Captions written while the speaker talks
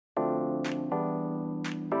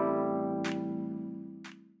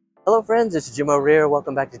Hello friends, it's Jim O'Rear.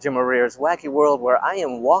 Welcome back to Jim O'Rear's Wacky World, where I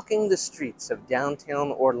am walking the streets of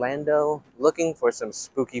downtown Orlando looking for some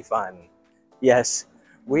spooky fun. Yes,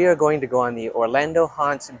 we are going to go on the Orlando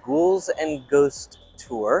Haunts Ghouls and Ghost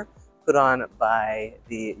Tour, put on by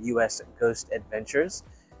the US Ghost Adventures.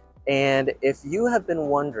 And if you have been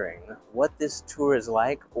wondering what this tour is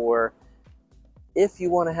like, or if you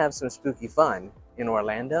want to have some spooky fun in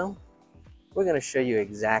Orlando, we're going to show you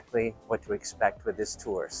exactly what to expect with this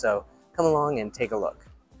tour. So come along and take a look.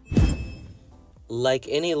 Like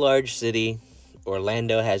any large city,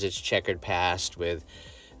 Orlando has its checkered past with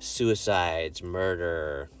suicides,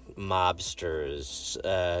 murder, mobsters,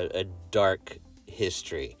 a dark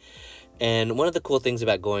history. And one of the cool things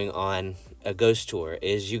about going on a ghost tour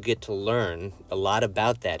is you get to learn a lot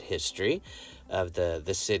about that history of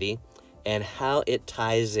the city and how it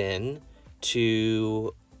ties in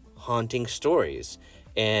to haunting stories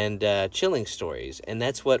and chilling stories, and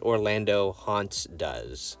that's what Orlando Haunts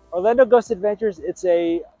does. Orlando Ghost Adventures, it's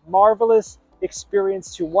a marvelous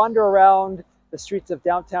experience to wander around the streets of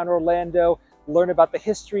downtown Orlando, learn about the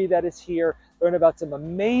history that is here, learn about some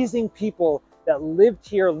amazing people that lived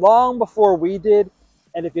here long before we did,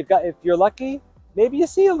 and if you're lucky, maybe you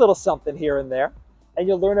see a little something here and there, and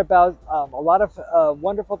you'll learn about a lot of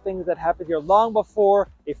wonderful things that happened here long before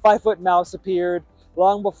a 5-foot mouse appeared,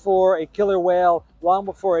 long before a killer whale, long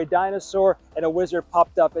before a dinosaur and a wizard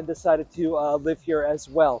popped up and decided to live here as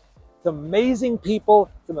well. Some amazing people,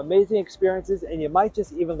 some amazing experiences, and you might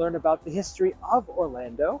just even learn about the history of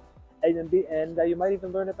Orlando, and you might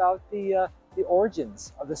even learn about the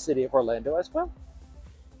origins of the city of Orlando as well.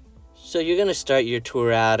 So you're going to start your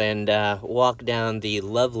tour out and walk down the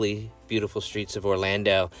lovely, beautiful streets of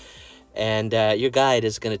Orlando. And your guide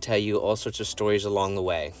is going to tell you all sorts of stories along the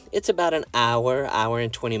way. It's about an hour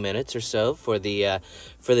and 20 minutes or so for the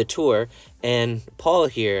tour. And Paul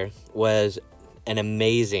here was an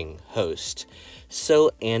amazing host.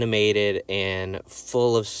 So animated and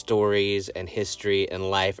full of stories and history and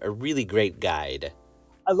life. A really great guide.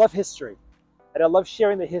 I love history. And I love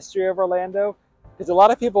sharing the history of Orlando. Because a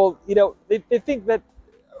lot of people, they think that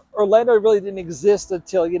Orlando really didn't exist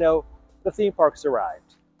until, the theme parks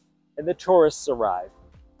arrived and the tourists arrived.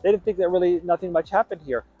 They didn't think that really nothing much happened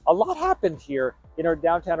here. A lot happened here in our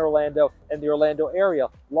downtown Orlando and the Orlando area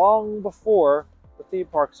long before the theme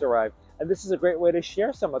parks arrived. And this is a great way to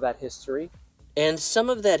share some of that history. And some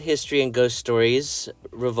of that history and ghost stories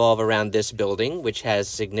revolve around this building, which has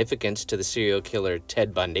significance to the serial killer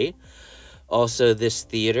Ted Bundy. Also this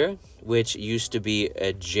theater, which used to be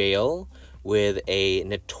a jail with a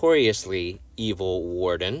notoriously evil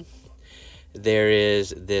warden. There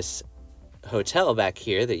is this hotel back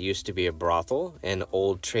here that used to be a brothel, an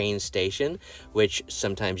old train station, which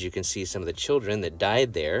sometimes you can see some of the children that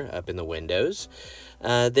died there up in the windows.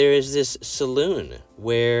 There is this saloon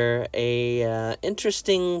where a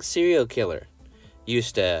interesting serial killer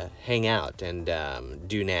used to hang out and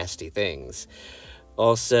do nasty things.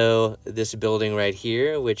 Also, this building right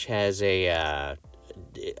here, which has a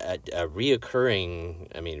reoccurring,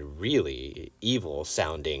 really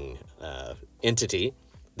evil-sounding entity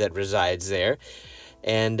that resides there.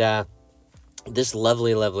 And this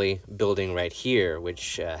lovely, lovely building right here,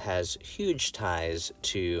 which has huge ties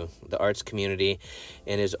to the arts community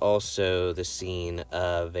and is also the scene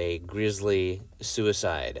of a grisly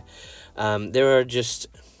suicide. There are just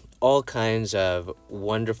all kinds of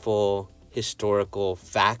wonderful historical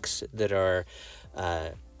facts that are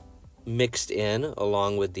mixed in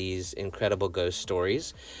along with these incredible ghost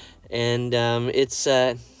stories, and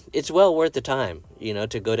it's well worth the time,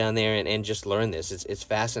 to go down there and just learn this. It's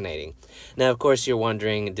fascinating. Now, of course, you're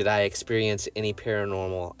wondering, did I experience any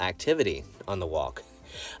paranormal activity on the walk?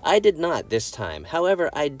 I did not this time. However,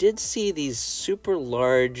 I did see these super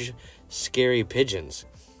large, scary pigeons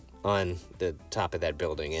on the top of that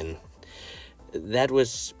building, and that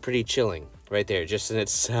was pretty chilling right there, just in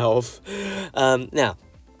itself. Now,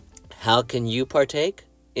 how can you partake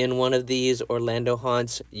in one of these Orlando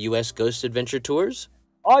Haunts US Ghost Adventure tours?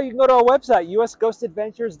 Oh, you can go to our website,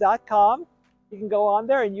 usghostadventures.com. You can go on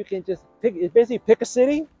there and you can just basically pick a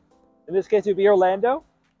city. In this case, it would be Orlando.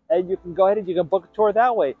 And you can go ahead and you can book a tour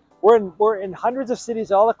that way. We're in hundreds of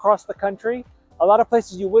cities all across the country. A lot of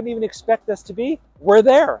places you wouldn't even expect us to be. We're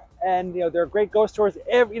there. And, there are great ghost tours,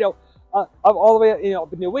 all the way,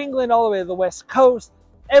 up in New England, all the way to the West Coast,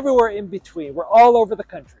 everywhere in between. We're all over the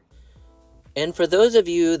country. And for those of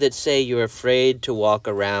you that say you're afraid to walk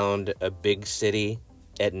around a big city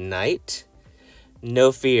at night,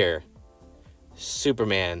 no fear.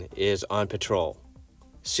 Superman is on patrol.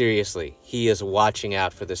 Seriously, he is watching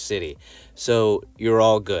out for the city. So you're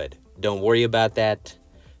all good. Don't worry about that.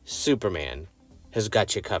 Superman has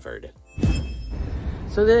got you covered.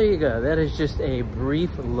 So there you go. That is just a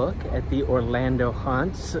brief look at the Orlando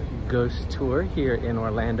Haunts Ghost Tour here in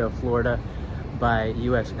Orlando, Florida by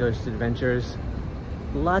U.S. Ghost Adventures.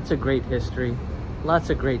 Lots of great history, lots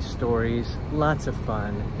of great stories, lots of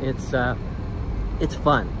fun. It's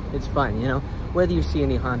fun. It's fun, you know. Whether you see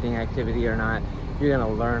any haunting activity or not, you're going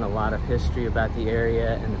to learn a lot of history about the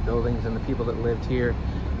area and the buildings and the people that lived here,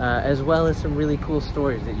 as well as some really cool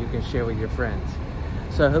stories that you can share with your friends.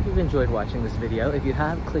 So I hope you've enjoyed watching this video. If you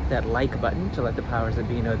have, click that like button to let the powers that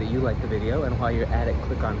be know that you like the video. And while you're at it,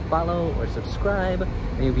 click on follow or subscribe,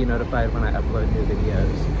 and you'll be notified when I upload new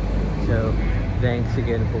videos. So thanks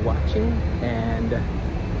again for watching, and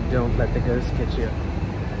don't let the ghosts get you.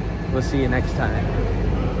 We'll see you next time.